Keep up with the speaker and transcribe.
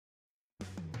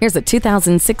Here's a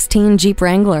 2016 Jeep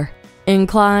Wrangler.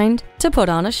 Inclined to put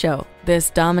on a show,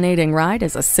 this dominating ride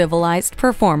is a civilized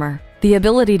performer. The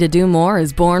ability to do more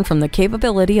is born from the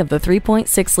capability of the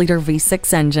 3.6-liter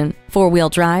V6 engine, four-wheel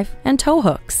drive, and tow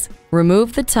hooks.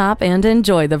 Remove the top and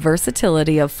enjoy the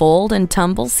versatility of fold and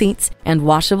tumble seats and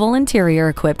washable interior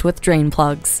equipped with drain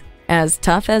plugs. As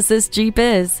tough as this Jeep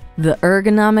is, the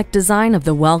ergonomic design of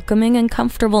the welcoming and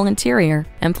comfortable interior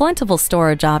and plentiful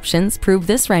storage options prove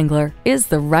this Wrangler is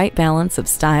the right balance of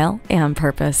style and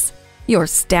purpose. Your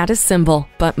status symbol,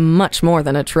 but much more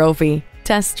than a trophy.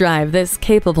 Test drive this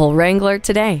capable Wrangler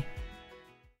today.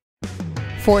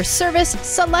 For service,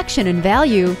 selection, and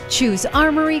value, choose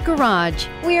Armory Garage.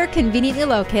 We are conveniently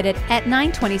located at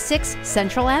 926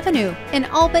 Central Avenue in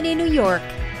Albany, New York.